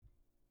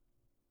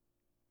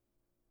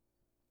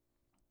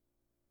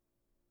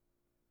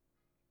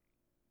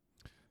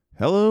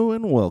Hello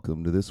and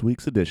welcome to this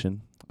week's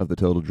edition of the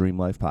Total Dream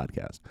Life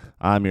podcast.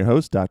 I'm your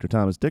host, Dr.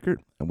 Thomas Dickert,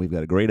 and we've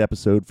got a great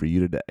episode for you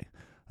today.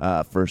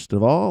 First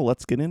of all,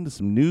 let's get into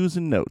some news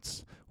and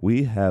notes.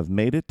 We have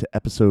made it to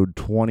episode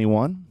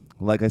 21.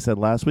 Like I said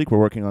last week, we're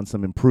working on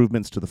some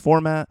improvements to the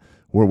format.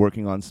 We're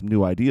working on some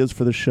new ideas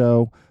for the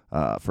show.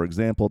 For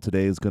example,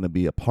 today is going to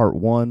be a part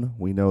one.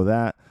 We know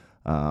that.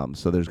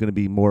 So there's going to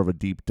be more of a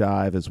deep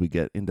dive as we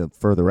get into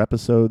further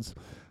episodes.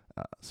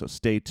 So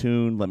stay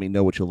tuned. Let me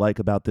know what you like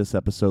about this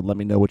episode. Let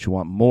me know what you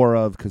want more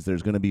of, because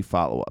there's going to be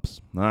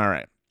follow-ups. All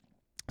right.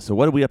 So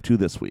what are we up to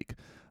this week?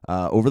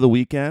 Over the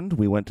weekend,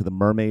 we went to the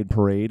Mermaid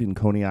Parade in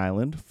Coney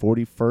Island,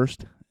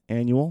 41st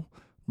annual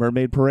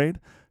Mermaid Parade.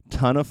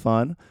 Ton of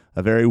fun.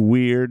 A very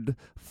weird,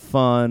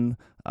 fun,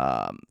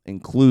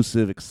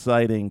 inclusive,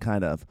 exciting,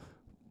 kind of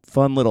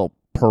fun little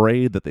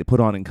parade that they put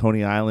on in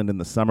Coney Island in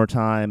the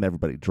summertime.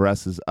 Everybody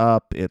dresses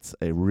up. It's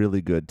a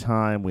really good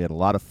time. We had a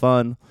lot of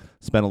fun.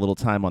 Spent a little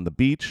time on the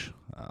beach.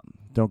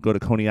 Don't go to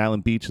Coney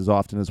Island Beach as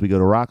often as we go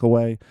to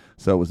Rockaway,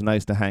 so it was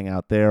nice to hang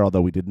out there,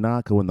 although we did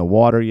not go in the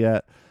water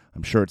yet.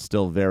 I'm sure it's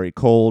still very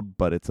cold,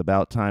 but it's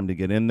about time to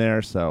get in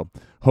there, so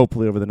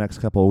hopefully over the next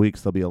couple of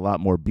weeks there'll be a lot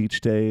more beach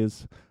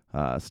days.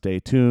 Stay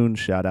tuned.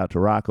 Shout out to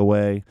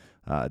Rockaway.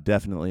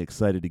 Definitely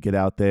excited to get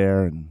out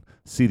there and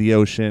see the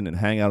ocean and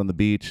hang out on the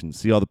beach and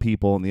see all the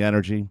people and the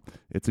energy.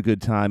 It's a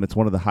good time. It's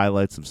one of the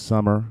highlights of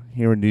summer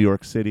here in New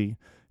York City,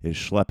 is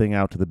schlepping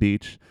out to the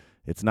beach.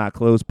 It's not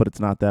close, but it's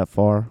not that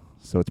far,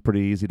 so it's pretty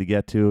easy to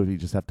get to. You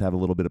just have to have a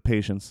little bit of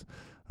patience,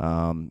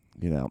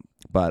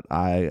 But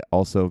I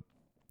also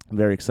am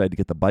very excited to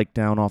get the bike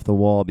down off the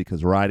wall,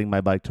 because riding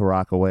my bike to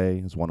Rockaway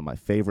is one of my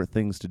favorite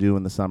things to do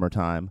in the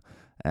summertime.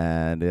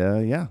 And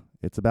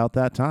it's about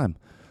that time.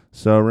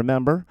 So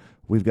remember,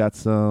 we've got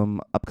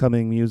some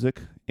upcoming music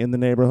in the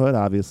neighborhood.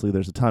 Obviously,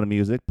 there's a ton of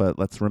music, but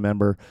let's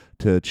remember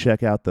to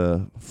check out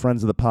the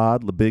Friends of the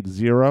Pod, the Big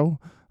Zero.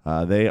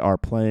 They are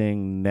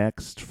playing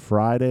next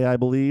Friday, I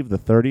believe, the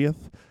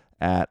 30th,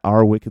 at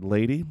Our Wicked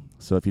Lady.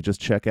 So if you just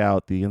check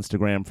out the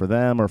Instagram for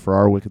them or for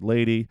Our Wicked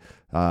Lady,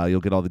 you'll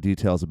get all the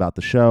details about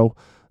the show.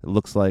 It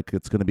looks like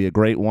it's going to be a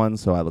great one,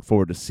 so I look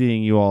forward to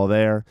seeing you all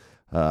there.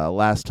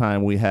 Last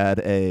time we had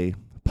a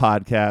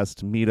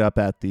podcast meetup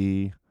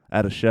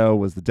at a show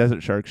was the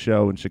Desert Shark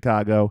Show in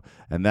Chicago,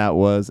 and that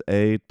was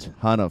a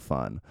ton of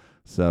fun.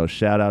 So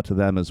shout out to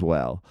them as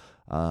well.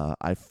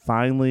 I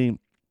finally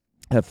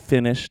have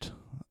finished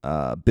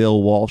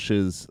Bill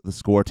Walsh's The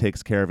Score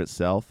Takes Care of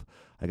Itself.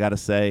 I got to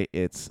say,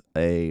 it's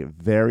a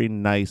very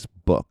nice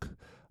book.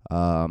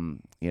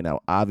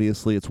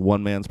 Obviously it's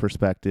one man's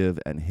perspective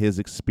and his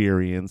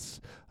experience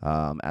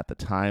at the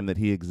time that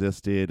he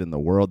existed and the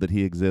world that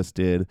he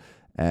existed.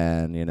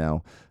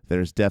 And,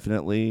 there's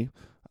definitely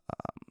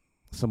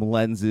some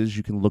lenses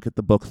you can look at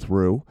the book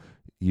through.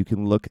 You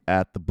can look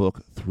at the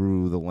book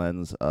through the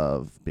lens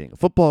of being a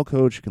football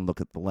coach. You can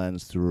look at the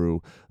lens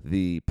through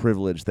the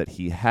privilege that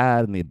he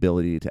had and the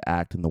ability to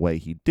act in the way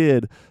he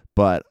did.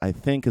 But I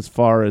think as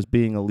far as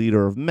being a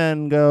leader of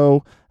men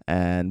go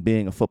and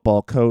being a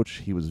football coach,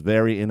 he was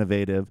very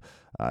innovative.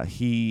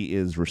 He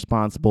is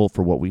responsible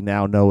for what we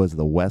now know as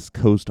the West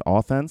Coast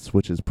offense,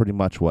 which is pretty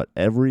much what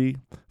every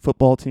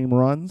football team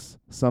runs,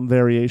 some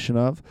variation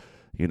of,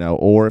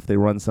 or if they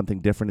run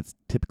something different, it's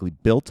typically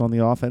built on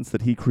the offense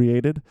that he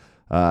created.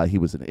 He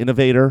was an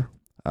innovator,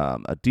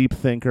 a deep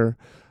thinker,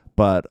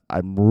 but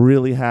I'm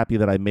really happy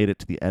that I made it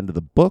to the end of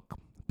the book,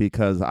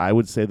 because I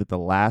would say that the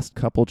last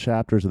couple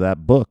chapters of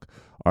that book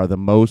are the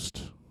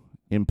most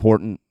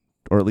important,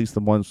 or at least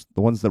the ones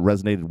that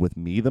resonated with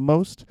me the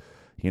most.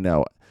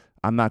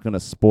 I'm not going to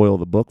spoil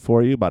the book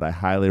for you, but I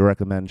highly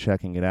recommend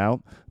checking it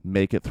out.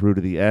 Make it through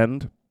to the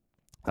end.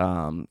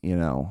 I'm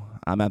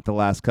at the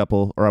last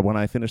couple, or when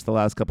I finished the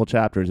last couple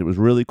chapters, it was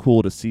really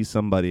cool to see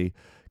somebody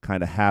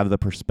kind of have the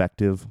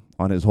perspective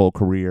on his whole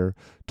career,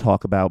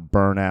 talk about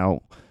burnout,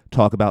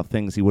 talk about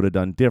things he would have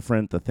done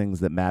different, the things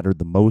that mattered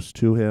the most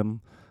to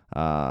him.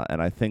 And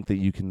I think that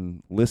you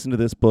can listen to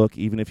this book,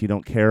 even if you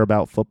don't care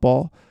about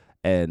football,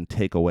 and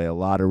take away a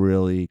lot of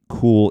really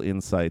cool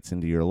insights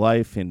into your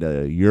life,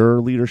 into your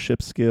leadership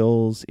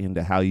skills,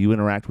 into how you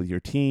interact with your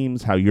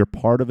teams, how you're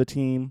part of a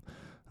team.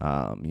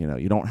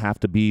 You don't have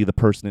to be the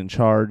person in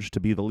charge to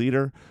be the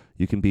leader.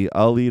 You can be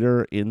a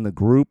leader in the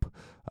group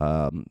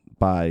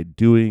by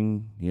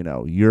doing,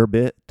 your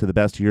bit to the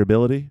best of your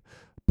ability.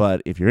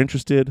 But if you're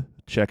interested,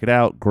 check it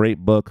out. Great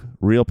book,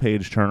 real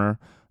page turner.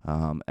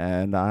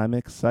 And I'm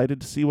excited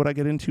to see what I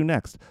get into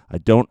next. I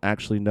don't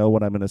actually know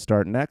what I'm going to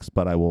start next,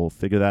 but I will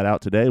figure that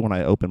out today when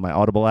I open my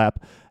Audible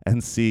app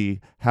and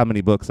see how many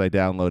books I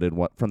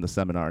downloaded from the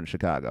seminar in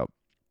Chicago.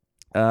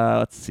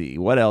 Let's see.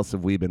 What else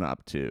have we been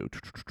up to?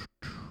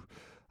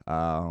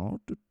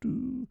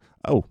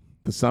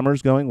 The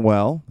summer's going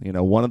well.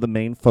 One of the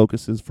main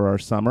focuses for our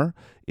summer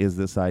is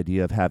this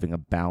idea of having a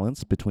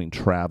balance between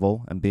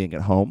travel and being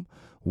at home.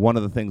 One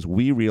of the things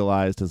we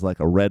realized is like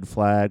a red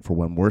flag for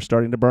when we're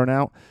starting to burn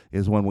out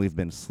is when we've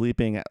been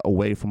sleeping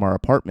away from our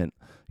apartment,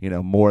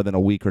 more than a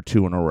week or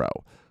two in a row.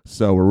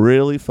 So we're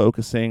really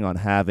focusing on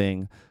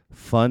having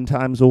fun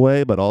times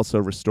away, but also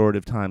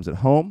restorative times at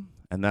home,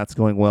 and that's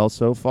going well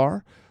so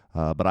far.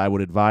 But I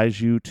would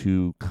advise you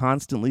to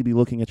constantly be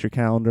looking at your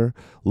calendar,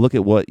 look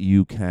at what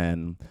you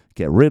can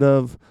get rid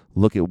of,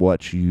 look at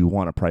what you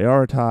want to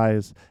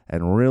prioritize,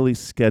 and really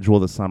schedule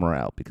the summer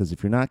out. Because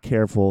if you're not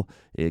careful,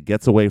 it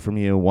gets away from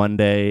you. One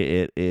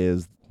day it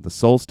is the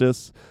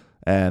solstice,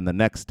 and the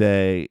next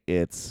day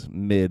it's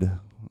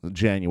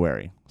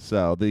mid-January.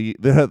 So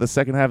the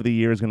second half of the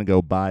year is going to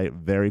go by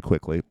very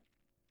quickly.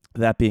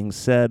 That being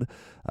said,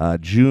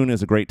 June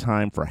is a great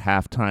time for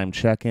halftime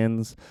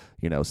check-ins.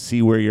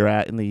 See where you're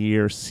at in the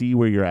year, see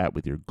where you're at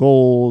with your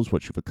goals,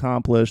 what you've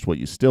accomplished, what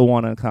you still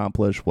want to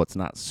accomplish, what's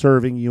not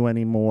serving you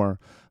anymore,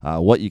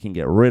 what you can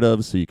get rid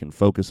of so you can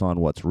focus on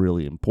what's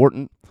really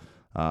important.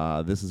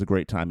 This is a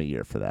great time of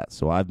year for that.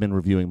 So I've been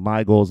reviewing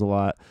my goals a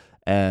lot,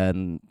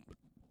 and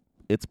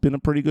it's been a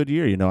pretty good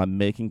year. I'm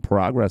making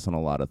progress on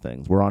a lot of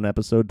things. We're on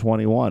episode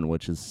 21,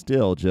 which is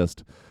still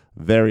just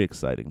very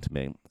exciting to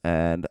me.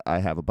 And I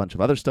have a bunch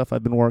of other stuff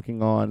I've been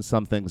working on.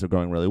 Some things are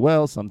going really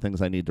well. Some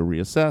things I need to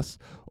reassess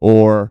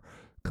or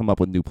come up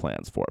with new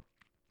plans for.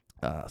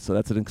 So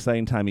that's an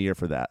exciting time of year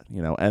for that.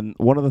 And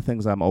one of the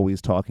things I'm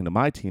always talking to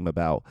my team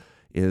about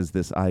is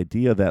this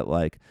idea that,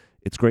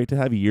 it's great to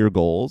have year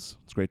goals.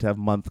 It's great to have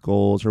month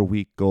goals or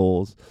week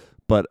goals.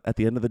 But at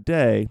the end of the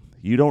day,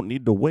 you don't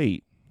need to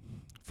wait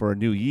for a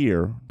new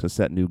year to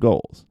set new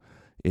goals.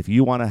 If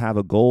you want to have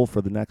a goal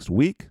for the next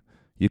week,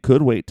 you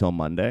could wait till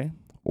Monday,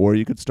 or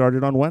you could start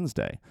it on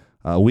Wednesday.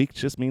 A week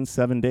just means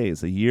 7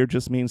 days. A year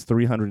just means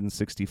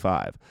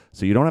 365.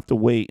 So you don't have to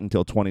wait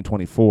until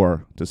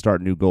 2024 to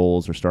start new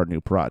goals or start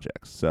new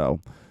projects.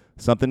 So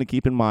something to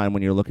keep in mind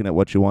when you're looking at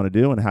what you want to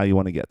do and how you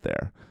want to get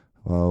there.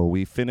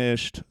 We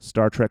finished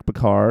Star Trek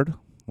Picard,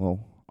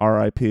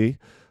 RIP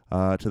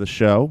to the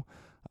show.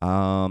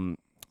 The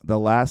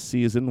last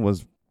season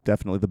was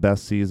definitely the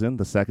best season.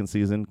 The second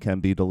season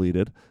can be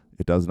deleted.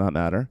 It does not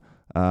matter.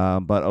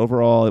 But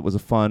overall, it was a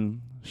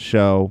fun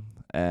show,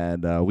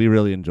 and we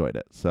really enjoyed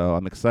it. So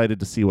I'm excited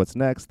to see what's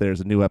next.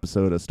 There's a new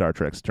episode of Star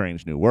Trek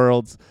Strange New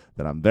Worlds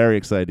that I'm very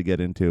excited to get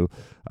into.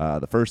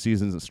 The first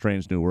season of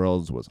Strange New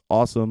Worlds was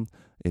awesome.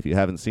 If you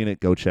haven't seen it,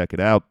 go check it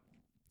out.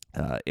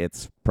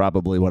 It's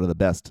probably one of the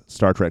best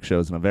Star Trek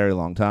shows in a very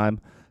long time,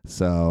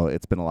 so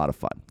it's been a lot of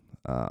fun.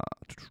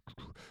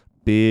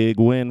 Big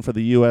win for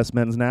the U.S.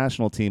 men's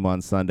national team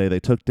on Sunday. They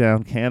took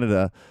down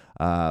Canada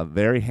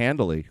very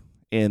handily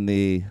in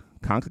the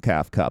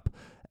CONCACAF Cup,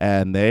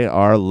 and they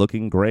are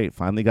looking great.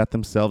 Finally got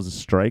themselves a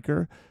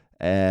striker,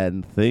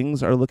 and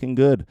things are looking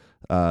good.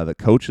 The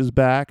coach is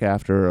back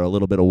after a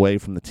little bit away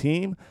from the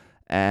team,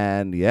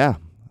 and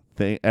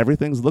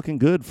everything's looking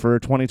good for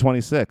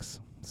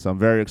 2026. So I'm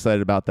very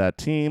excited about that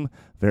team,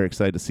 very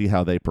excited to see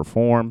how they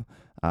perform.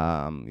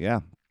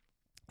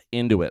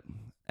 Into it.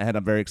 And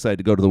I'm very excited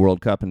to go to the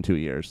World Cup in 2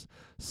 years.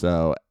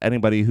 So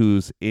anybody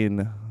who's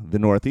in the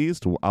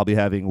Northeast, I'll be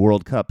having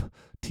World Cup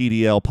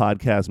TDL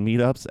podcast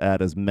meetups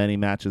at as many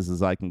matches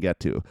as I can get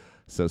to.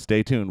 So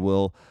stay tuned.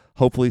 We'll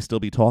hopefully still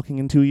be talking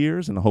in 2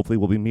 years, and hopefully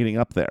we'll be meeting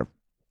up there.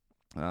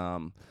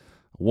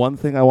 One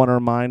thing I want to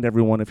remind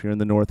everyone, if you're in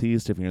the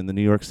Northeast, if you're in the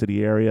New York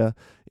City area,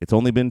 it's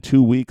only been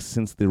 2 weeks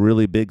since the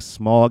really big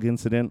smog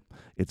incident.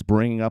 It's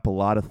bringing up a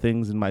lot of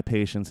things in my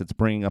patients. It's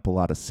bringing up a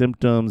lot of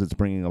symptoms. It's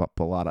bringing up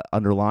a lot of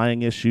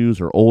underlying issues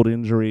or old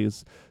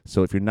injuries.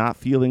 So if you're not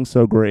feeling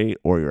so great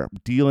or you're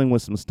dealing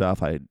with some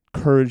stuff, I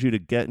encourage you to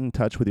get in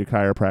touch with your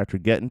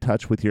chiropractor, get in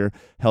touch with your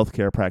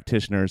healthcare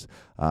practitioners,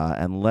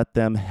 and let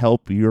them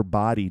help your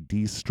body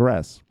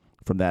de-stress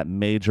from that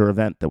major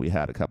event that we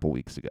had a couple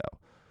weeks ago.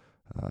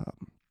 A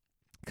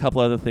couple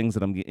other things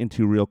that I'm getting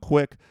into real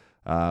quick.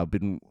 I've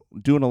been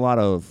doing a lot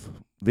of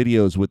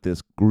videos with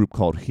this group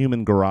called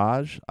Human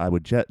Garage. I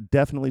would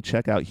definitely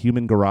check out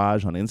Human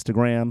Garage on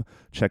Instagram.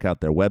 Check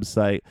out their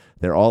website.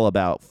 They're all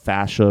about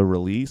fascia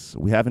release.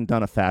 We haven't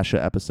done a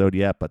fascia episode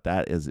yet, but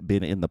that has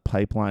been in the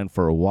pipeline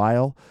for a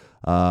while.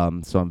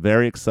 So I'm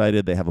very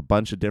excited. They have a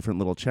bunch of different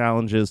little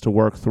challenges to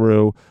work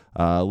through,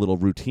 little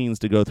routines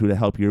to go through to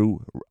help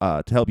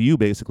you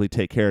basically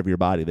take care of your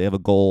body. They have a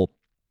goal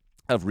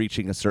of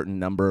reaching a certain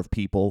number of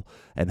people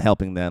and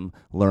helping them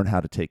learn how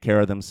to take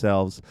care of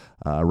themselves.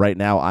 Right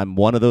now, I'm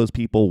one of those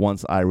people.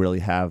 Once I really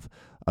have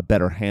a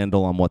better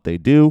handle on what they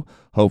do,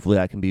 hopefully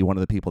I can be one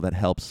of the people that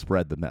helps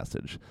spread the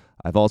message.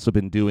 I've also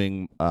been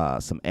doing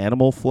some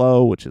animal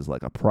flow, which is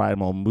like a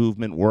primal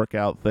movement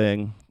workout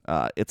thing.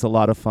 It's a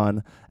lot of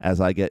fun.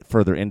 As I get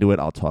further into it,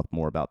 I'll talk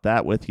more about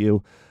that with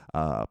you.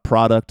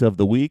 Product of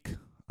the week,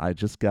 I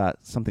just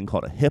got something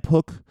called a hip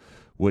hook,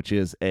 which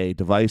is a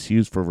device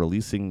used for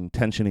releasing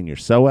tension in your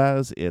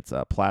psoas. It's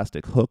a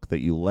plastic hook that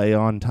you lay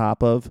on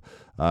top of.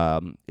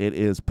 It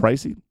is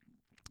pricey,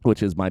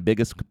 which is my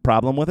biggest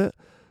problem with it.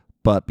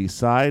 But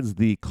besides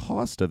the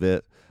cost of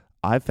it,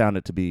 I've found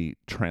it to be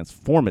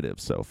transformative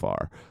so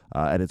far.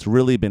 And it's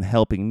really been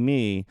helping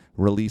me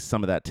release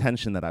some of that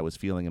tension that I was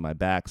feeling in my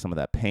back, some of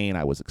that pain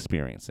I was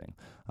experiencing.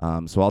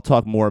 So I'll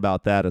talk more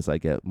about that as I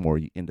get more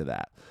into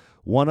that.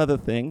 One other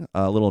thing,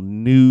 a little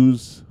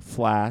news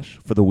flash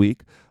for the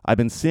week. I've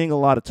been seeing a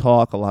lot of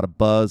talk, a lot of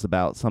buzz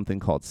about something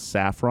called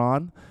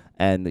saffron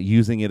and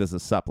using it as a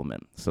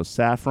supplement. So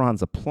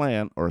saffron's a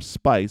plant or a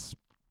spice,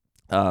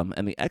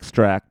 and the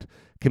extract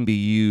can be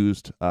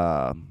used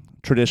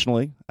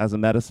traditionally as a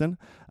medicine.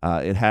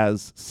 It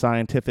has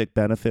scientific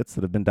benefits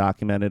that have been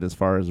documented as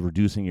far as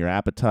reducing your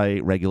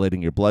appetite,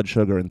 regulating your blood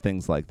sugar, and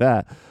things like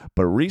that.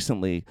 But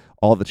recently,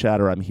 all the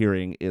chatter I'm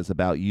hearing is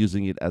about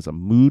using it as a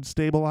mood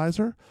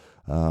stabilizer.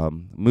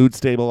 Mood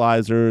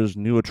stabilizers,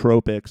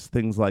 nootropics,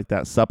 things like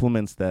that,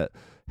 supplements that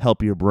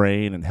help your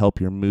brain and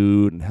help your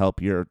mood and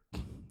help your,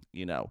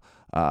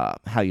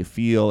 how you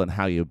feel and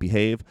how you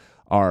behave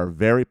are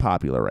very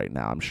popular right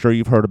now. I'm sure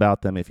you've heard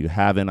about them. If you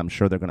haven't, I'm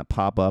sure they're going to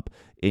pop up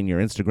in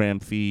your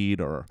Instagram feed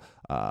or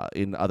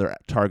in other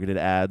targeted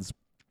ads.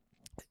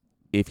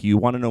 If you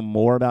want to know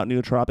more about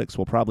nootropics,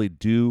 we'll probably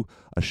do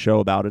a show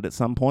about it at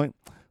some point.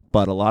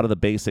 But a lot of the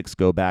basics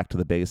go back to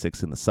the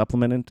basics in the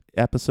supplement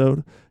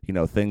episode.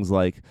 Things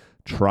like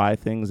try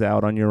things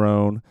out on your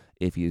own.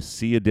 If you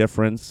see a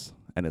difference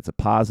and it's a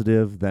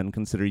positive, then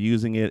consider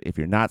using it. If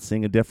you're not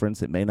seeing a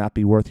difference, it may not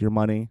be worth your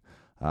money.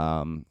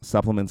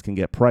 Supplements can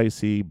get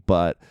pricey,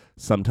 but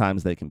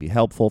sometimes they can be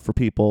helpful for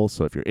people.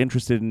 So if you're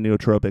interested in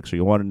nootropics or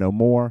you want to know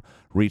more,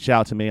 reach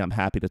out to me. I'm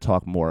happy to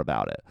talk more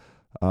about it.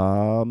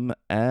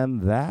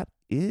 And that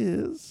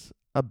is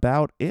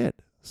about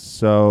it.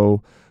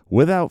 So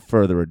without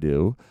further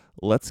ado,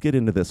 let's get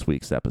into this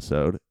week's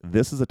episode.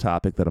 This is a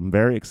topic that I'm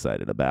very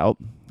excited about,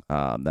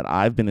 that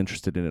I've been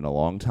interested in a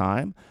long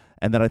time,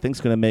 and that I think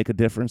is going to make a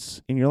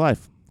difference in your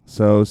life.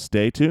 So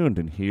stay tuned,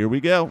 and here we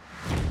go.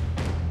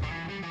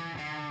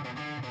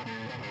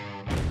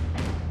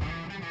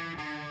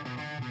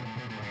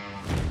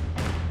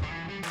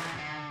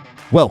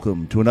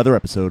 Welcome to another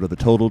episode of the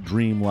Total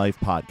Dream Life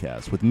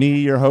Podcast with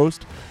me, your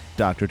host,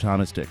 Dr.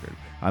 Thomas Dickert.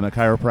 I'm a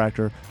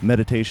chiropractor,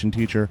 meditation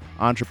teacher,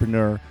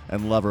 entrepreneur,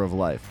 and lover of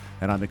life,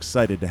 and I'm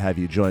excited to have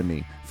you join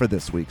me for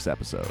this week's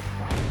episode.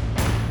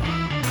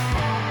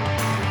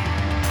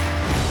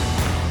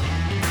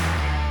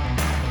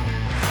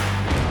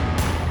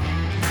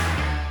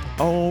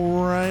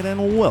 All right,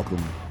 and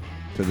welcome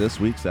to this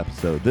week's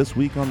episode. This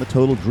week on the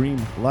Total Dream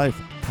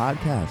Life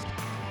Podcast,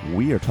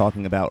 we are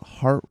talking about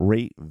heart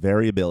rate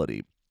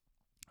variability.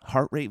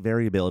 Heart rate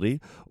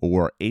variability,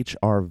 or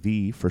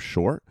HRV for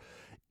short,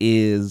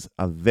 is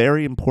a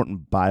very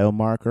important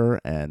biomarker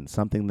and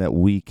something that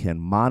we can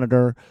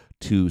monitor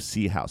to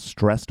see how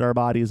stressed our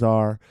bodies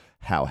are,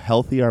 how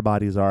healthy our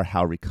bodies are,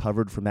 how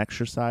recovered from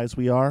exercise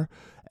we are,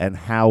 and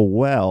how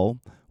well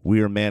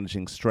we are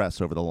managing stress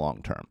over the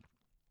long term.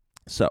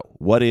 So,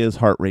 what is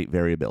heart rate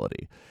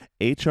variability?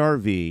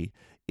 HRV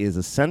is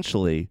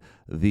essentially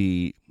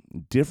the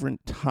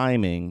different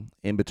timing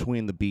in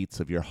between the beats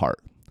of your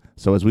heart.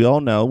 So as we all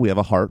know, we have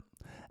a heart,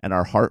 and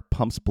our heart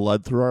pumps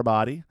blood through our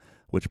body,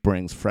 which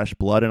brings fresh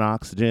blood and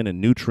oxygen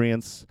and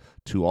nutrients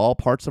to all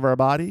parts of our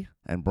body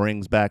and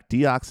brings back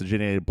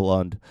deoxygenated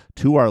blood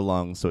to our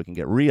lungs so it can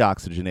get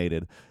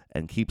reoxygenated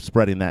and keep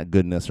spreading that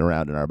goodness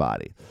around in our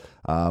body.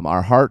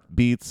 Our heart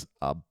beats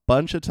a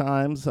bunch of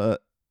times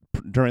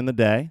during the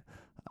day,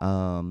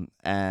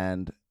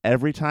 and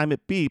every time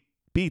it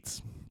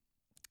beats,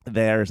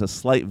 there's a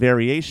slight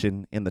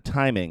variation in the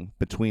timing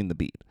between the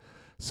beat.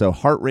 So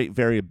heart rate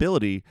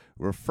variability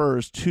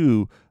refers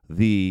to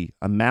the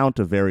amount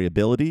of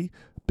variability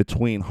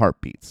between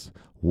heartbeats.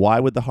 Why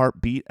would the heart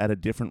beat at a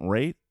different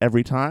rate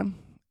every time?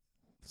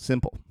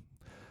 Simple.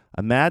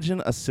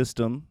 Imagine a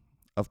system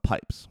of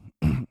pipes.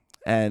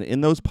 And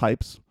in those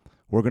pipes,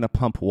 we're going to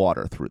pump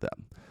water through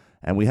them.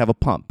 And we have a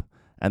pump.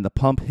 And the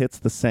pump hits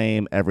the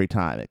same every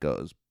time. It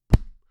goes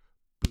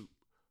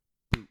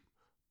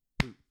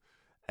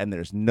and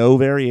there's no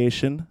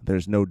variation.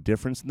 There's no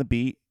difference in the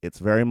beat. It's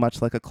very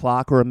much like a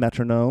clock or a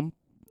metronome.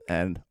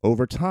 And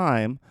over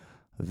time,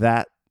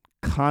 that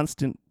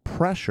constant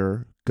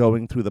pressure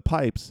going through the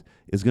pipes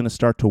is going to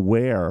start to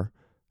wear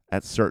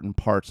at certain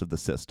parts of the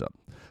system.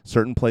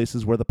 Certain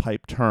places where the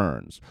pipe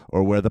turns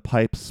or where the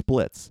pipe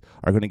splits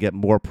are going to get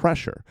more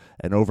pressure.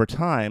 And over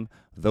time,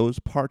 those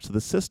parts of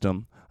the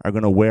system are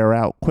going to wear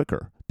out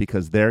quicker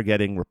because they're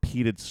getting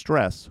repeated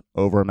stress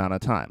over amount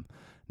of time.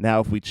 Now,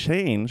 if we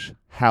change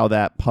how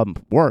that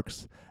pump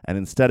works, and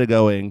instead of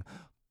going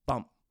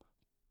bump,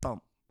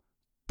 bump,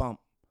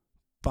 bump,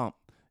 bump,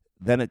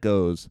 then it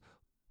goes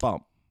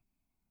bump,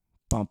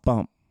 bump,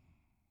 bump,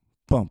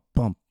 bump,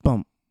 bump,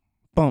 bump,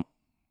 bump,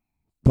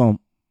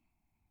 bump,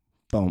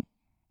 bump,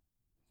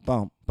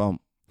 bump,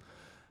 bump.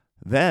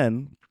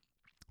 Then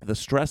the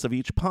stress of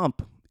each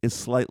pump is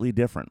slightly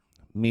different,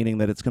 meaning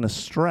that it's going to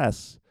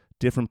stress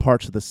different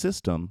parts of the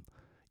system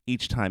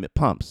each time it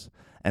pumps.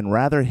 And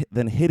rather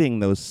than hitting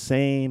those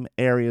same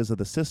areas of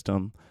the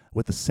system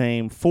with the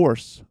same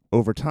force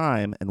over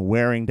time and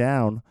wearing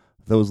down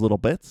those little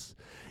bits,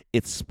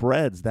 it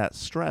spreads that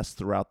stress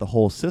throughout the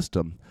whole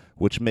system,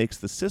 which makes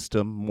the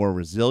system more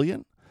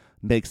resilient,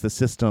 makes the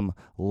system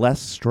less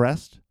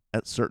stressed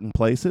at certain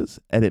places,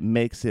 and it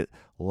makes it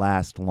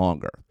last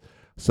longer.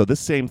 So this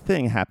same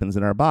thing happens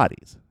in our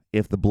bodies.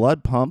 if the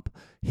blood pump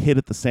hit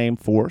at the same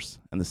force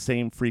and the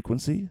same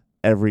frequency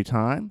every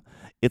time,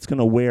 it's going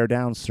to wear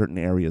down certain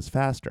areas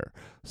faster.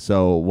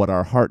 So what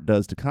our heart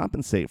does to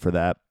compensate for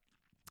that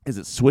is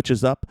it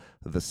switches up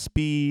the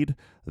speed,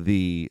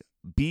 the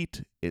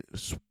beat, it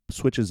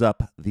switches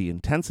up the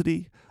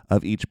intensity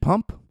of each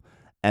pump,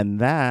 and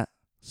that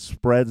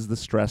spreads the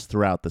stress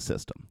throughout the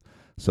system.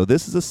 So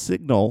this is a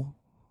signal,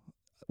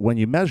 when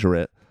you measure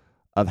it,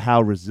 of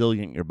how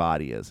resilient your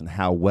body is and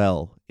how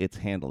well it's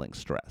handling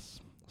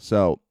stress.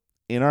 So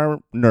in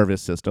our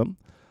nervous system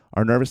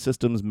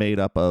is made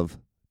up of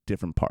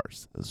different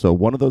parts. So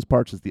one of those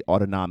parts is the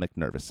autonomic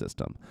nervous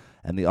system.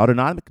 And the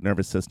autonomic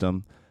nervous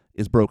system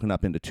is broken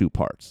up into two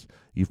parts.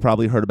 You've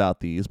probably heard about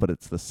these, but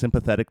it's the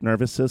sympathetic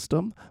nervous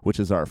system, which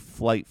is our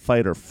flight,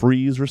 fight, or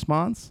freeze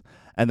response,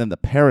 and then the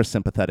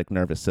parasympathetic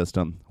nervous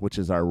system, which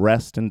is our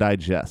rest and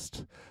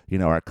digest.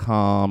 Our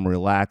calm,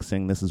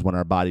 relaxing. This is when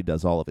our body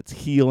does all of its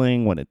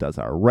healing, when it does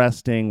our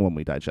resting, when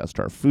we digest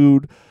our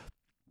food.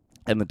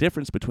 And the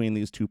difference between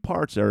these two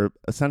parts are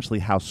essentially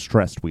how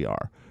stressed we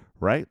are,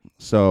 right?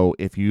 So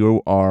if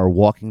you are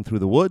walking through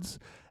the woods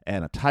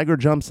and a tiger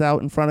jumps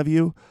out in front of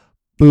you,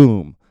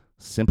 boom,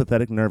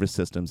 sympathetic nervous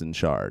system's in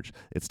charge.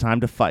 It's time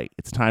to fight.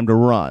 It's time to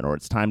run, or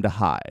it's time to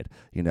hide.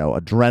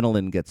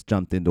 Adrenaline gets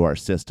jumped into our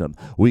system.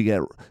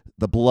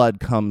 The blood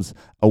comes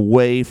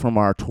away from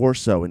our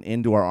torso and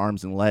into our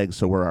arms and legs,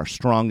 so we're our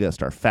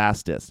strongest, our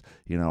fastest.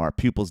 Our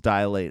pupils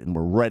dilate and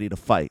we're ready to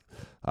fight.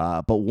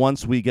 But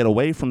once we get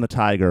away from the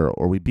tiger,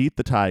 or we beat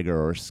the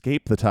tiger, or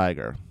escape the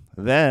tiger,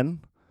 then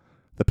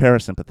the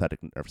parasympathetic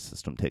nervous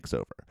system takes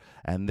over.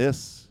 And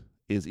this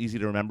is easy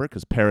to remember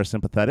because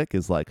parasympathetic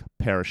is like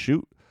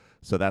parachute.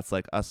 So that's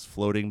like us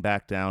floating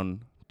back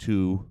down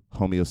to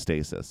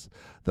homeostasis.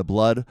 The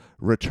blood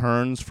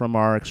returns from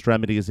our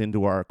extremities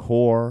into our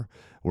core.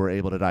 We're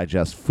able to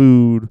digest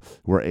food.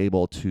 We're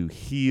able to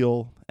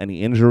heal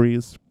any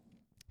injuries.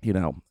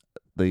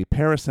 The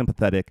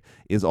parasympathetic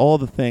is all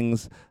the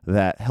things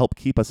that help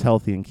keep us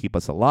healthy and keep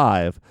us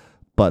alive,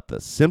 but the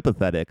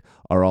sympathetic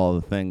are all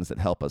the things that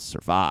help us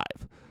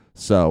survive.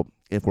 So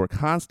if we're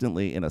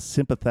constantly in a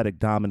sympathetic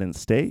dominant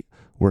state,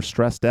 we're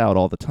stressed out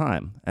all the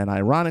time. And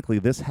ironically,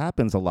 this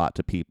happens a lot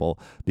to people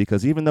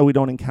because even though we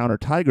don't encounter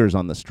tigers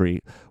on the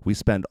street, we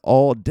spend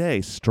all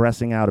day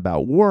stressing out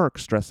about work,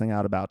 stressing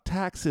out about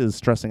taxes,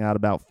 stressing out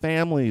about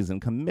families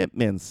and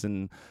commitments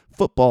and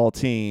football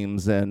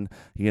teams and,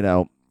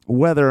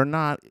 whether or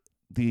not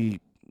the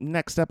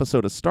next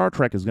episode of Star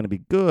Trek is going to be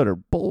good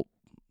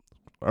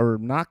or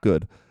not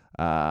good.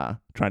 Trying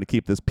to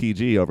keep this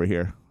PG over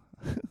here.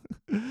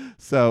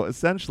 So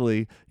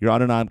essentially, your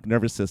autonomic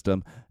nervous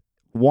system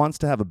wants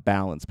to have a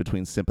balance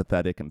between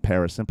sympathetic and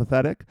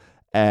parasympathetic,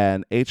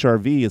 and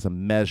HRV is a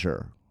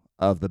measure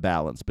of the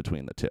balance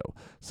between the two.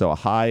 So a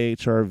high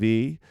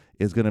HRV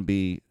is going to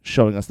be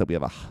showing us that we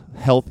have a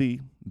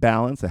healthy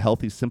balance, a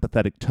healthy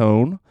sympathetic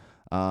tone.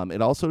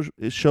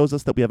 It shows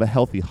us that we have a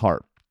healthy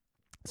heart.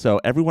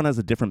 So everyone has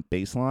a different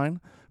baseline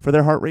for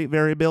their heart rate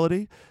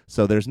variability.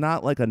 So there's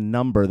not like a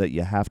number that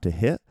you have to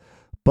hit,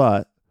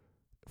 but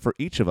for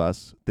each of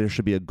us, there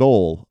should be a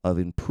goal of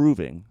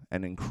improving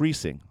and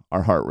increasing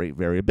our heart rate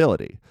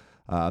variability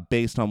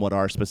based on what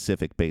our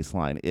specific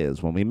baseline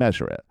is when we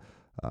measure it.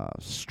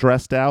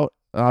 Stressed out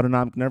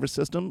autonomic nervous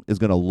system is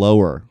going to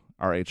lower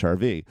our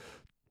HRV.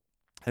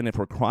 And if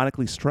we're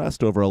chronically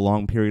stressed over a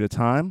long period of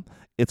time,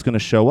 it's going to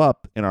show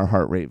up in our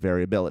heart rate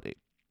variability.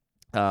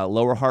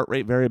 Lower heart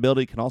rate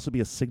variability can also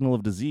be a signal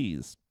of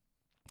disease.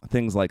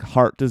 Things like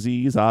heart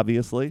disease,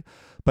 obviously,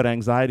 but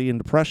anxiety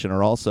and depression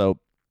are also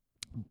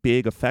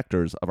big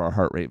effectors of our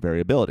heart rate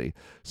variability.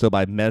 So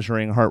by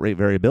measuring heart rate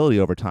variability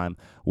over time,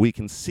 we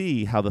can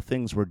see how the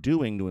things we're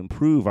doing to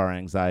improve our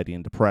anxiety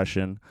and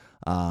depression,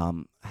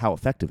 how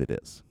effective it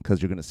is,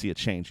 because you're going to see a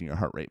change in your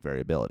heart rate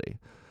variability.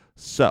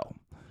 So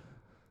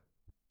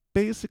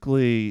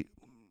basically,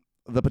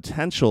 the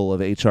potential of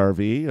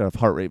HRV, of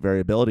heart rate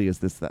variability, is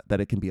that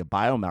it can be a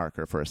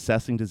biomarker for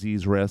assessing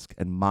disease risk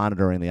and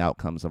monitoring the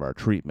outcomes of our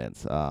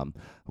treatments.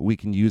 We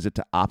can use it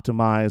to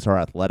optimize our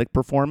athletic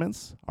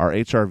performance. Our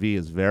HRV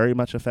is very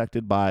much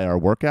affected by our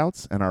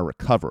workouts and our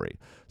recovery.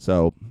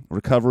 So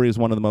recovery is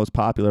one of the most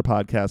popular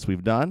podcasts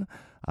we've done.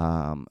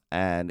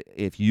 And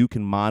if you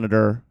can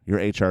monitor your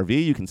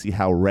HRV, you can see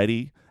how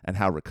ready and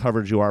how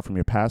recovered you are from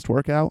your past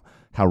workout,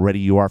 how ready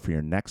you are for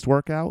your next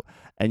workout,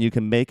 and you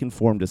can make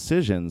informed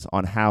decisions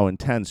on how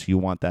intense you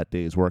want that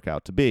day's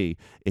workout to be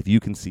if you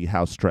can see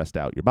how stressed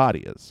out your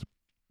body is.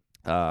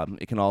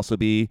 It can also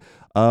be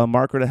a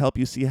marker to help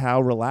you see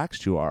how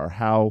relaxed you are,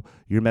 how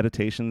your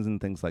meditations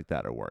and things like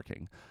that are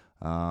working.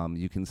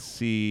 You can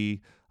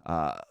see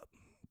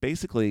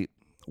basically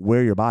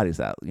where your body's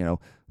at.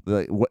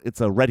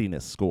 It's a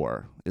readiness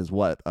score is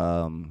what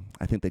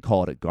I think they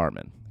call it at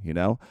Garmin.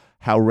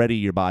 How ready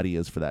your body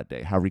is for that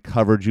day, how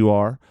recovered you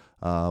are.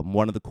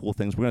 One of the cool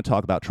things, we're going to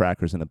talk about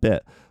trackers in a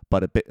bit,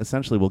 but it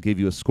essentially will give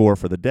you a score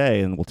for the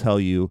day and will tell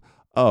you,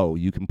 oh,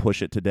 you can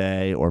push it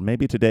today, or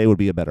maybe today would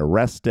be a better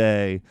rest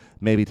day.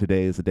 Maybe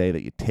today is the day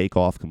that you take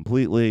off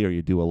completely or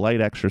you do a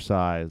light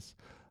exercise.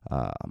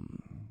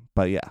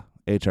 But yeah,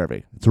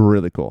 HRV. It's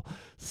really cool.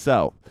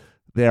 So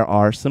there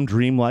are some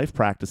dream life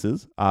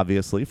practices,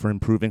 obviously, for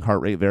improving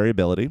heart rate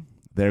variability.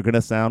 They're going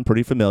to sound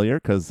pretty familiar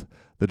because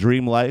the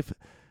dream life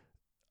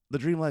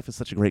is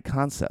such a great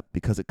concept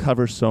because it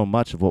covers so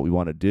much of what we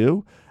want to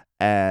do.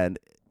 And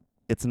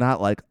it's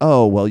not like,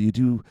 oh, well, you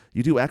do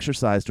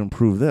exercise to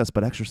improve this,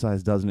 but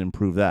exercise doesn't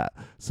improve that.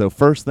 So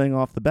first thing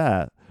off the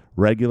bat,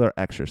 regular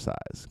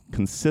exercise.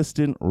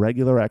 Consistent,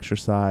 regular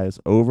exercise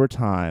over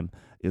time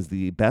is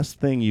the best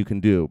thing you can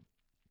do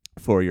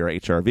for your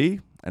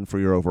HRV and for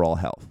your overall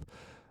health.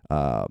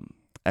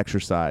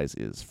 Exercise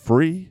is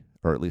free,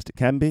 or at least it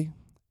can be.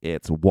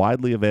 It's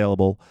widely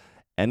available.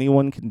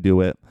 Anyone can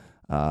do it.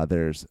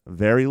 There's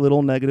very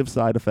little negative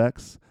side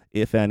effects,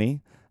 if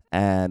any,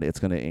 and it's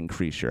going to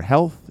increase your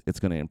health. It's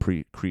going to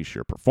increase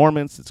your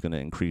performance. It's going to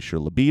increase your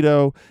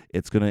libido.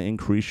 It's going to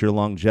increase your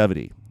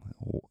longevity.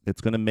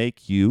 It's going to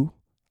make you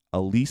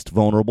a least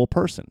vulnerable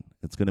person.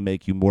 It's going to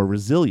make you more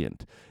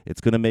resilient.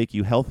 It's going to make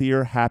you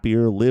healthier,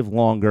 happier, live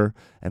longer,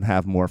 and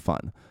have more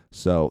fun.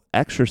 So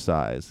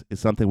exercise is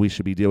something we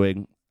should be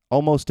doing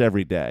almost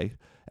every day.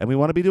 And we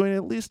want to be doing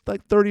at least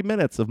like 30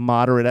 minutes of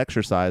moderate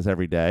exercise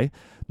every day,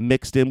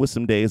 mixed in with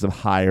some days of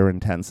higher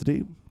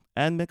intensity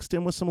and mixed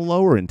in with some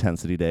lower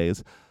intensity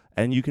days.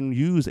 And you can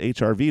use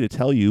HRV to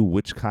tell you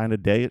which kind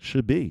of day it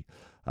should be.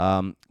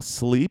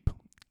 Sleep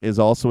is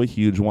also a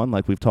huge one,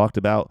 like we've talked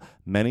about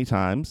many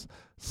times.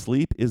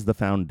 Sleep is the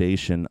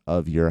foundation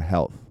of your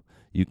health.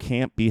 You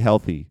can't be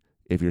healthy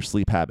if your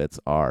sleep habits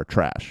are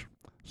trash.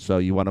 So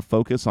you want to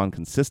focus on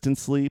consistent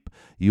sleep,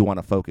 you want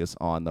to focus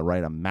on the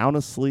right amount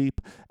of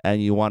sleep,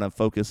 and you want to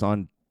focus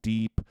on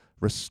deep,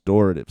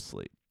 restorative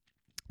sleep.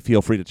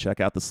 Feel free to check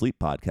out the sleep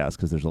podcast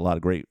because there's a lot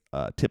of great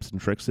tips and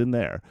tricks in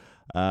there.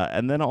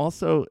 And then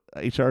also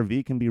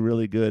HRV can be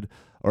really good,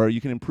 or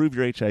you can improve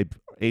your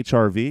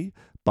HRV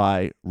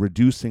by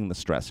reducing the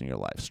stress in your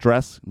life.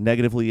 Stress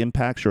negatively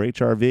impacts your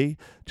HRV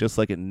just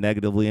like it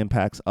negatively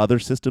impacts other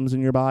systems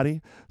in your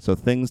body. So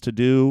things to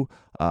do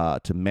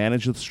to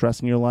manage the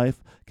stress in your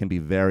life can be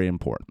very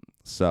important.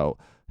 So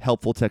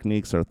helpful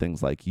techniques are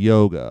things like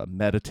yoga,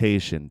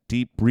 meditation,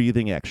 deep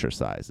breathing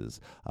exercises,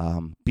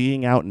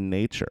 being out in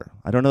nature.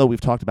 I don't know that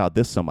we've talked about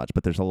this so much,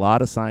 but there's a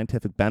lot of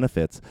scientific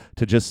benefits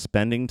to just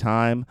spending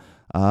time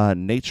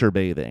nature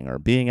bathing or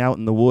being out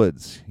in the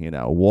woods,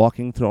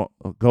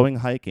 going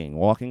hiking,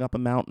 walking up a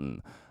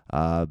mountain.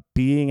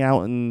 Being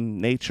out in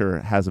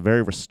nature has a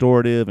very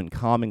restorative and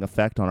calming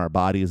effect on our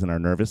bodies and our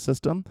nervous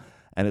system,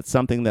 and it's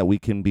something that we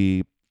can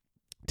be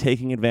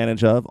taking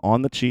advantage of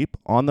on the cheap,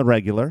 on the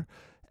regular,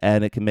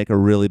 and it can make a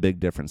really big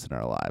difference in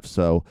our lives.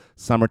 So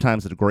summertime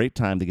is a great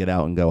time to get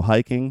out and go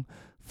hiking,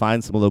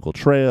 find some local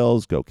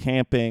trails, go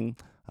camping,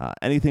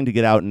 anything to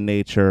get out in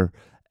nature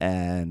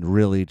and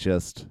really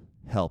just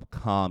help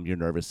calm your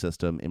nervous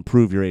system,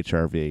 improve your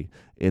HRV.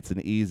 It's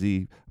an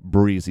easy,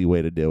 breezy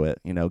way to do it.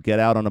 Get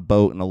out on a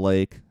boat in a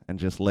lake and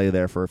just lay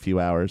there for a few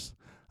hours.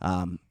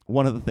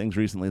 One of the things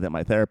recently that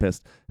my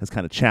therapist has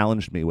kind of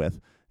challenged me with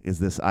is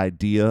this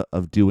idea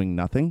of doing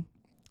nothing,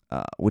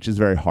 which is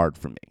very hard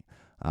for me.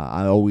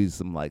 I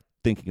always am like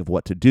thinking of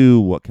what to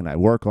do, what can I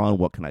work on,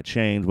 what can I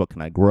change, what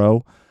can I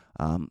grow.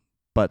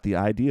 But the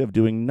idea of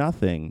doing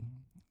nothing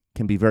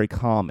can be very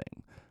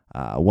calming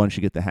once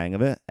you get the hang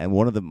of it. And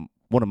one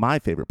of my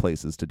favorite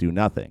places to do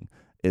nothing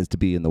is to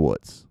be in the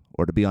woods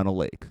or to be on a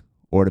lake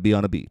or to be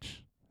on a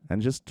beach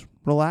and just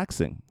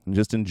relaxing and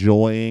just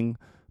enjoying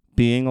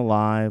being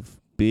alive,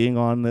 being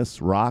on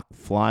this rock,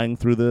 flying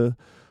through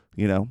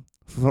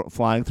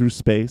flying through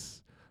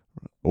space,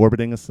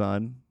 orbiting a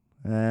sun,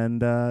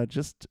 and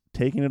just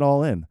taking it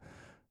all in.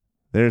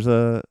 There's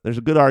a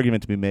good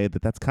argument to be made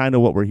that that's kind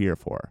of what we're here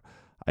for.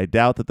 I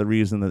doubt that the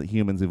reason that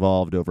humans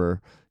evolved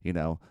over,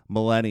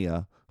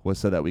 millennia was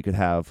so that we could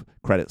have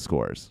credit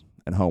scores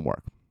and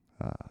homework.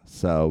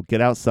 So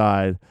get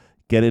outside,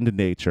 get into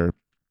nature.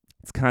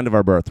 It's kind of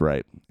our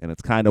birthright, and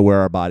it's kind of where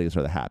our bodies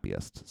are the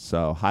happiest.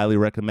 So highly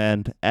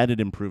recommend, and it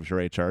improves your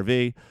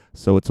HRV,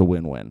 so it's a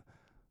win-win.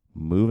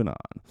 Moving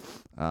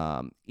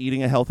on.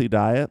 Eating a healthy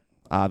diet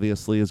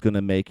obviously is going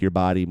to make your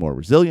body more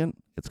resilient.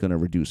 It's going to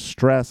reduce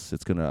stress.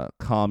 It's going to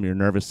calm your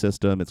nervous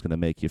system. It's going to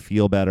make you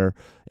feel better,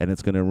 and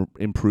it's going to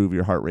improve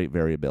your heart rate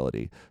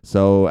variability.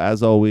 So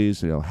as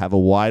always, have a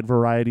wide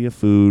variety of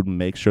food.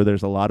 Make sure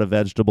there's a lot of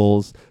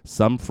vegetables,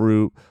 some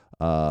fruit,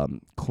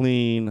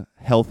 clean,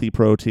 healthy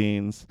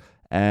proteins,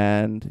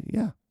 and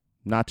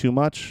not too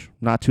much,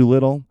 not too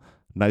little,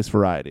 nice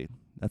variety.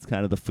 That's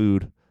kind of the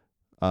food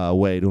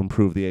way to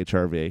improve the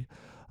HRV.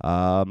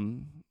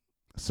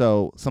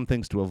 So some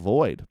things to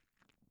avoid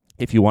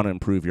if you want to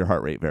improve your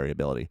heart rate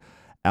variability.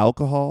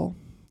 Alcohol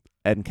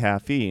and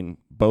caffeine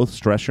both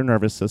stress your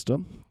nervous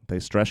system. They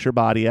stress your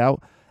body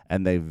out,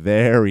 and they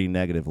very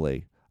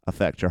negatively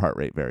affect your heart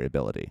rate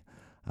variability.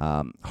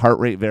 Heart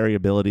rate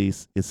variability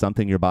is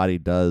something your body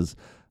does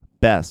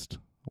best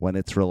when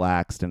it's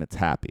relaxed and it's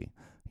happy.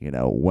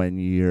 When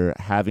you're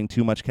having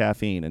too much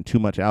caffeine and too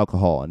much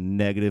alcohol and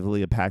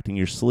negatively impacting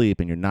your sleep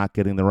and you're not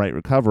getting the right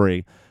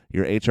recovery,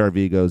 your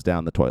HRV goes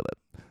down the toilet.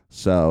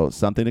 So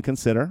something to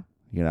consider.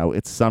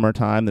 It's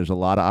summertime. There's a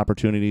lot of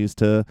opportunities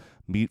to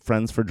meet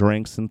friends for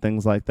drinks and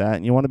things like that,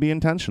 and you want to be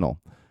intentional.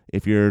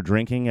 If you're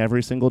drinking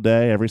every single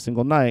day, every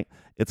single night,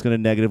 it's going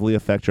to negatively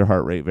affect your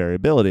heart rate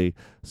variability.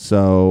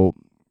 So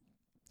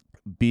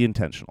be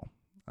intentional.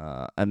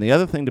 And the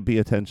other thing to be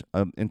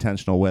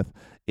intentional with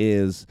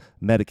is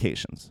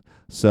medications.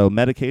 So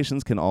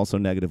medications can also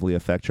negatively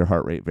affect your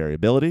heart rate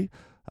variability.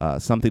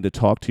 Something to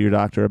talk to your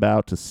doctor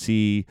about to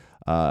see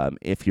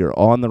if you're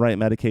on the right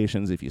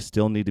medications, if you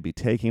still need to be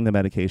taking the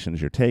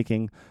medications you're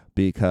taking,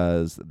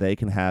 because they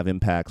can have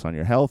impacts on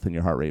your health and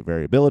your heart rate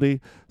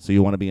variability. So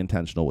you want to be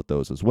intentional with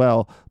those as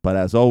well. But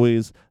as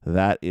always,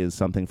 that is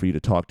something for you to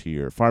talk to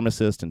your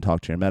pharmacist and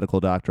talk to your medical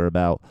doctor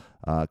about,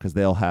 because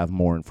they'll have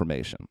more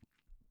information.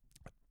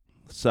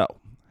 So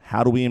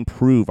how do we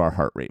improve our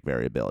heart rate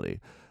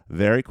variability?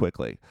 Very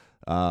quickly.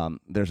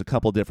 There's a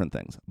couple different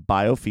things.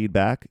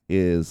 Biofeedback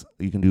is,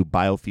 you can do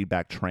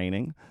biofeedback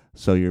training.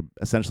 So you're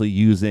essentially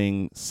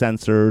using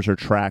sensors or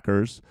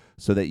trackers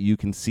so that you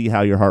can see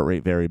how your heart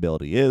rate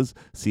variability is,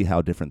 see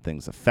how different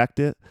things affect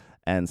it,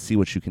 and see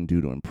what you can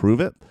do to improve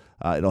it.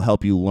 It'll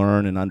help you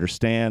learn and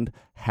understand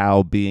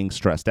how being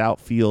stressed out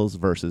feels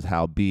versus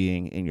how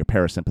being in your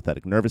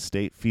parasympathetic nervous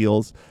state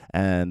feels.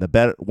 And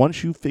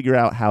once you figure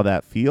out how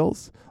that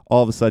feels,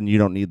 all of a sudden you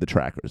don't need the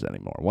trackers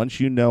anymore. Once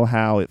you know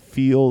how it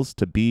feels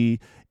to be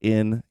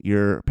in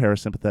your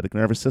parasympathetic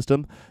nervous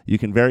system, you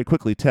can very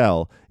quickly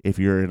tell if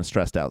you're in a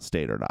stressed out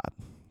state or not.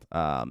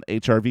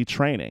 HRV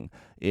training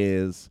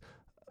is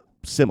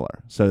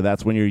similar. So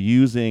that's when you're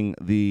using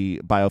the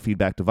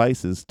biofeedback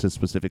devices to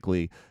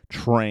specifically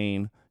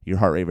train your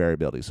heart rate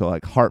variability. So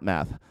like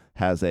HeartMath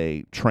has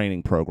a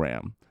training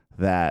program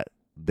that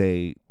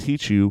they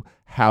teach you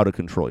how to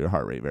control your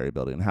heart rate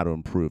variability and how to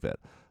improve it.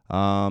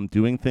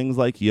 Doing things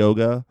like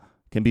yoga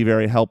can be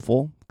very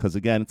helpful because,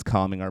 again, it's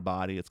calming our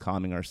body, it's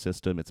calming our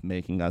system, it's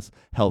making us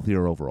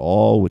healthier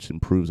overall, which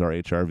improves our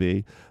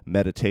HRV.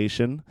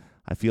 Meditation,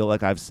 I feel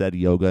like I've said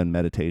yoga and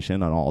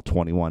meditation on all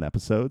 21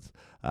 episodes,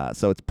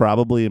 so it's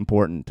probably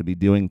important to be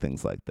doing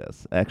things like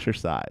this.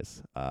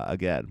 Exercise,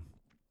 again.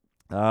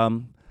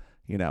 And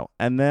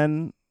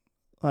then,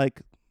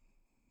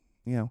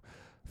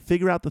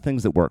 figure out the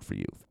things that work for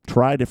you.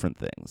 Try different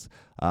things.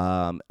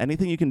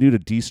 Anything you can do to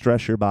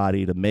de-stress your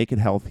body, to make it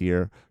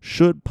healthier,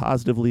 should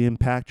positively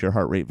impact your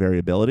heart rate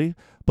variability,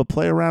 but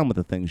play around with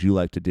the things you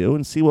like to do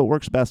and see what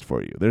works best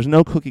for you. There's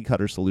no cookie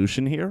cutter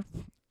solution here,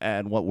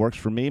 and what works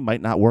for me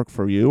might not work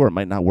for you or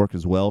might not work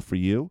as well for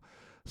you.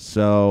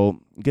 So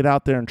get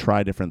out there and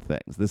try different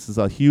things. This is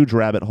a huge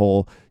rabbit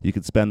hole. You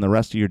could spend the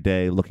rest of your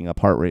day looking up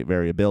heart rate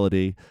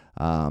variability.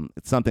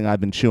 It's something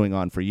I've been chewing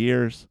on for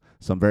years,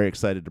 so I'm very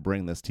excited to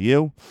bring this to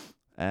you.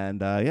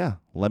 And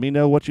let me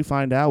know what you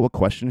find out, what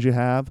questions you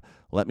have.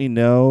 Let me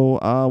know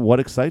what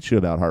excites you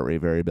about heart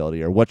rate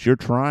variability or what you're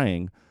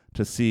trying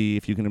to see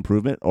if you can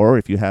improve it, or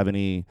if you have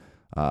any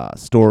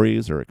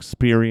stories or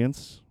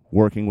experience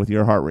working with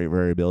your heart rate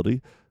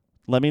variability.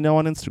 Let me know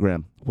on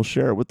Instagram. We'll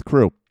share it with the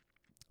crew.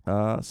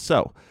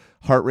 So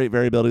heart rate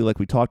variability, like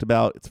we talked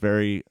about, it's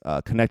very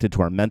connected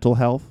to our mental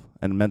health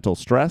and mental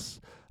stress.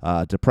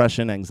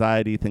 Depression,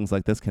 anxiety, things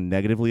like this can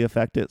negatively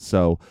affect it.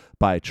 So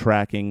by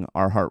tracking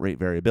our heart rate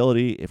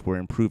variability, if we're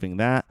improving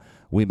that,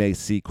 we may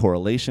see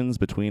correlations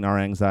between our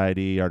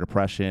anxiety, our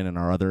depression, and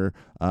our other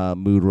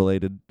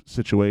mood-related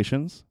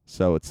situations.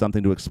 So it's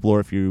something to explore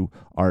if you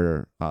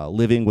are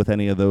living with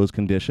any of those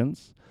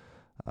conditions.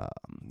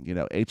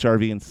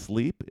 HRV and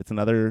sleep, it's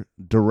another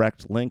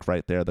direct link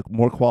right there. The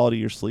more quality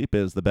your sleep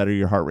is, the better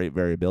your heart rate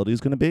variability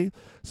is going to be.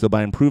 So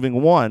by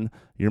improving one,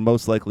 you're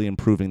most likely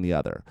improving the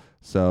other.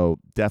 So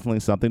definitely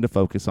something to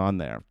focus on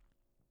there.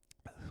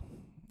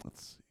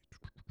 Let's see.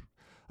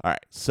 All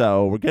right,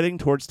 so we're getting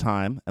towards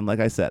time. And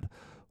like I said,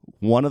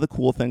 one of the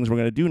cool things we're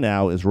going to do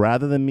now is,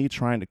 rather than me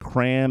trying to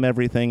cram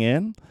everything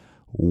in,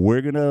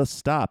 we're going to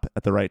stop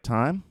at the right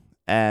time,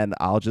 and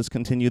I'll just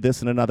continue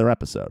this in another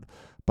episode.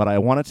 But I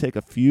want to take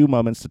a few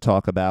moments to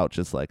talk about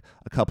just like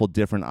a couple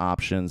different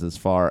options as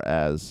far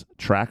as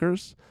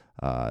trackers.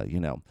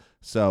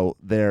 So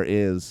there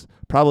is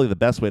probably the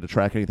best way to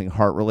track anything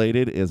heart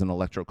related is an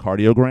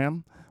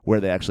electrocardiogram,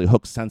 where they actually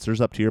hook sensors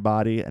up to your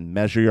body and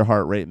measure your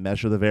heart rate,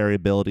 measure the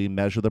variability,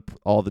 measure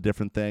all the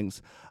different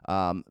things.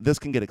 This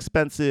can get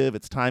expensive.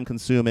 It's time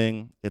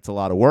consuming. It's a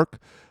lot of work.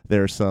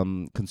 There's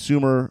some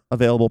consumer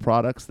available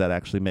products that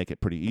actually make it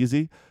pretty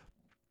easy.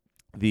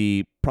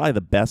 Probably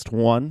the best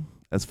one,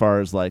 as far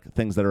as like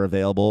things that are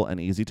available and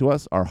easy to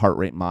us, are heart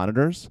rate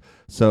monitors.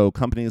 So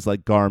companies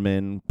like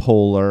Garmin,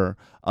 Polar,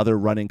 other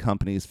running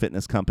companies,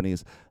 fitness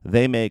companies,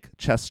 they make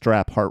chest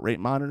strap heart rate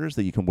monitors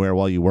that you can wear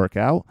while you work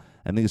out.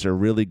 And these are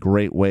really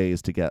great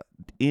ways to get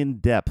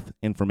in-depth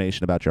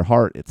information about your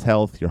heart, its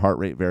health, your heart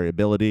rate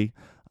variability.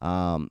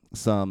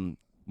 Some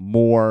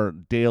more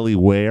daily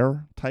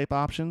wear type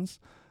options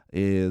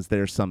is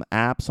there's some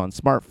apps on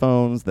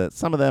smartphones that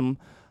some of them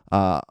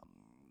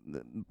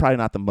probably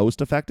not the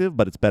most effective,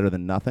 but it's better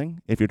than nothing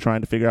if you're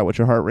trying to figure out what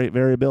your heart rate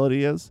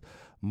variability is.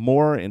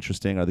 More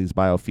interesting are these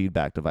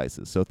biofeedback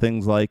devices. So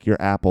things like your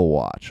Apple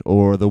Watch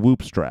or the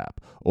Whoop strap,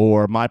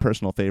 or my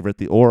personal favorite,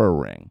 the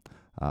Oura Ring.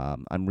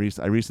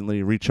 I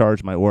recently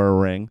recharged my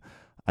Oura Ring.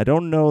 I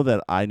don't know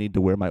that I need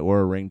to wear my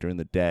Oura Ring during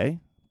the day,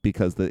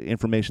 because the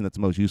information that's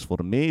most useful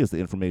to me is the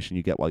information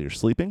you get while you're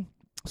sleeping.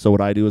 So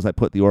what I do is I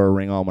put the Oura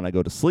Ring on when I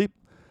go to sleep.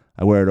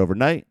 I wear it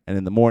overnight, and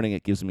in the morning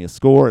it gives me a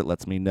score. It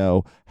lets me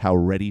know how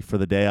ready for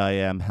the day I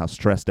am, how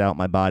stressed out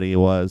my body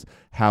was,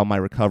 how my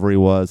recovery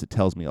was. It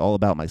tells me all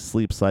about my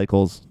sleep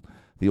cycles.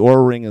 The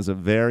Oura Ring is a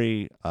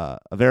very,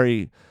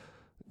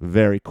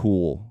 very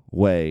cool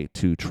way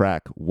to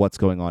track what's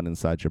going on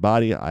inside your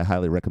body. I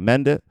highly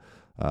recommend it.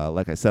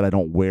 Like I said, I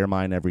don't wear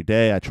mine every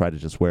day. I try to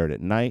just wear it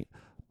at night,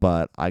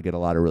 but I get a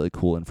lot of really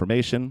cool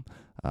information.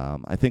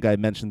 I think I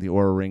mentioned the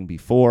Oura Ring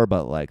before,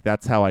 but like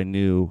that's how I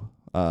knew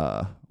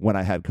when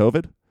I had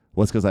COVID,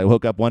 was because I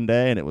woke up one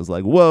day and it was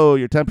like, whoa,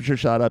 your temperature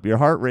shot up, your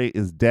heart rate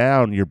is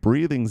down, your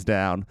breathing's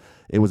down.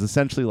 It was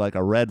essentially like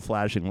a red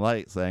flashing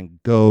light saying,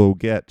 go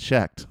get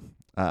checked.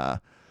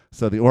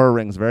 So the Oura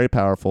Ring is very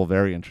powerful,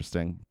 very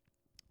interesting,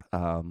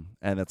 and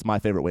it's my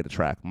favorite way to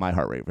track my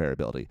heart rate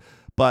variability.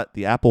 But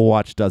the Apple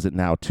Watch does it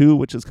now too,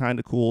 which is kind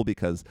of cool,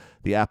 because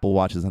the Apple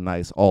Watch is a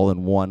nice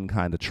all-in-one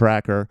kind of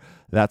tracker.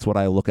 That's what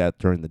I look at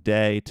during the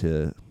day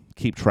to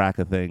keep track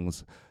of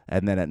things.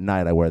 And then at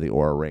night, I wear the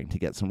Oura Ring to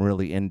get some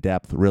really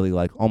in-depth, really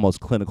like almost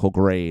clinical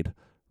grade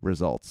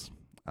results.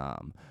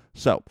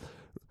 So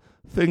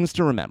things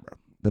to remember.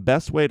 The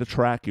best way to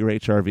track your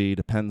HRV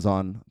depends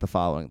on the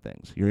following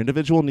things: your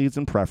individual needs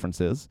and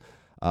preferences,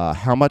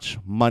 how much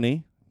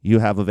money you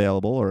have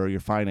available, or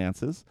your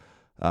finances,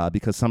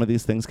 because some of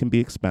these things can be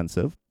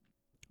expensive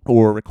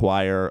or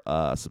require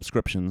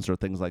subscriptions or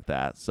things like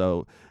that.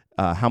 So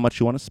how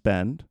much you want to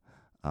spend,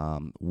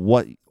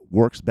 what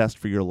works best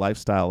for your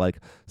lifestyle. Like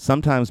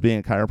sometimes being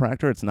a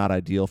chiropractor, it's not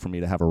ideal for me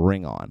to have a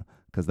ring on,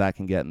 because that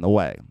can get in the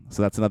way.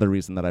 So that's another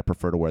reason that I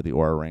prefer to wear the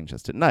Oura Ring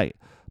just at night.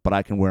 But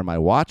I can wear my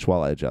watch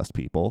while I adjust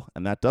people,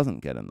 and that doesn't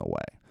get in the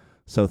way.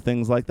 So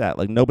things like that.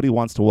 Like nobody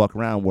wants to walk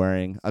around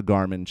wearing a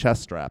Garmin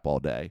chest strap all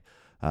day.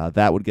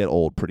 That would get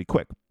old pretty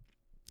quick.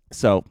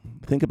 So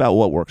think about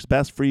what works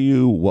best for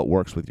you, what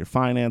works with your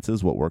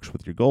finances, what works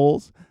with your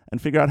goals,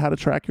 and figure out how to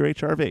track your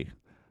HRV.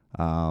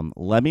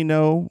 Let me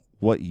know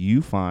what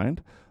you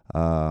find.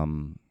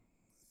 The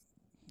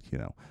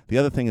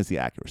other thing is the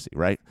accuracy,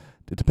 right?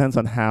 It depends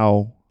on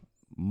how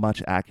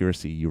much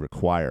accuracy you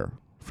require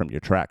from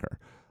your tracker.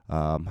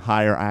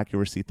 Higher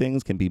accuracy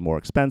things can be more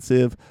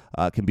expensive,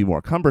 can be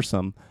more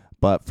cumbersome,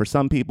 but for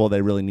some people,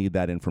 they really need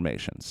that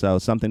information. So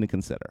something to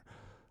consider.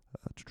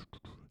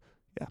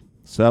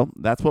 So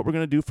that's what we're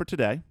going to do for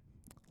today.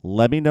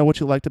 Let me know what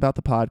you liked about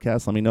the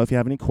podcast. Let me know if you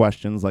have any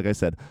questions. Like I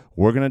said,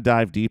 we're going to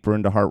dive deeper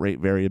into heart rate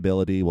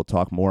variability. We'll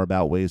talk more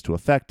about ways to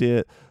affect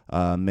it,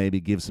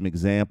 maybe give some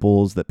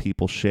examples that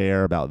people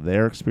share about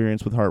their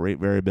experience with heart rate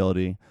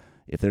variability.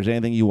 If there's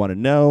anything you want to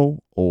know,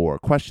 or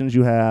questions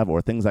you have,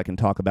 or things I can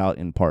talk about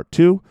in part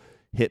 2,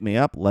 hit me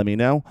up, let me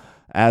know.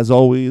 As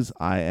always,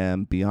 I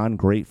am beyond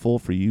grateful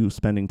for you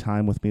spending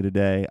time with me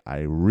today. I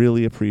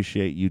really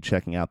appreciate you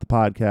checking out the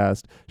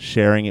podcast,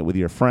 sharing it with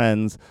your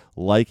friends,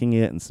 liking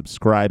it, and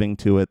subscribing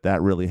to it.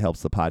 That really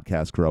helps the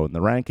podcast grow in the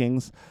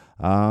rankings.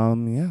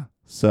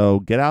 So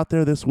get out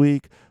there this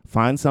week,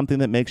 find something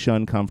that makes you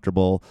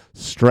uncomfortable,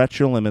 stretch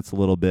your limits a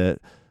little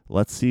bit.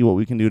 Let's see what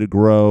we can do to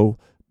grow,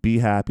 be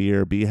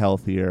happier, be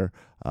healthier.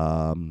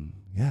 And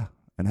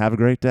have a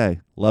great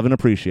day. Love and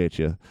appreciate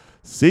you.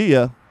 See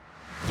ya.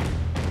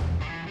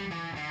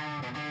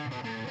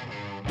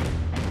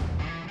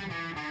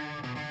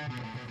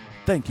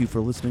 Thank you for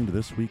listening to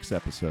this week's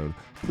episode.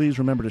 Please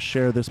remember to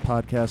share this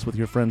podcast with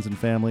your friends and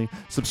family.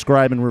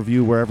 Subscribe and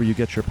review wherever you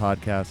get your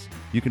podcasts.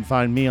 You can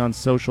find me on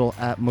social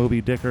at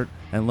Moby Dickert,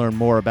 and learn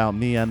more about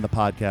me and the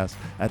podcast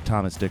at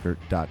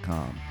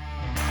thomasdickert.com.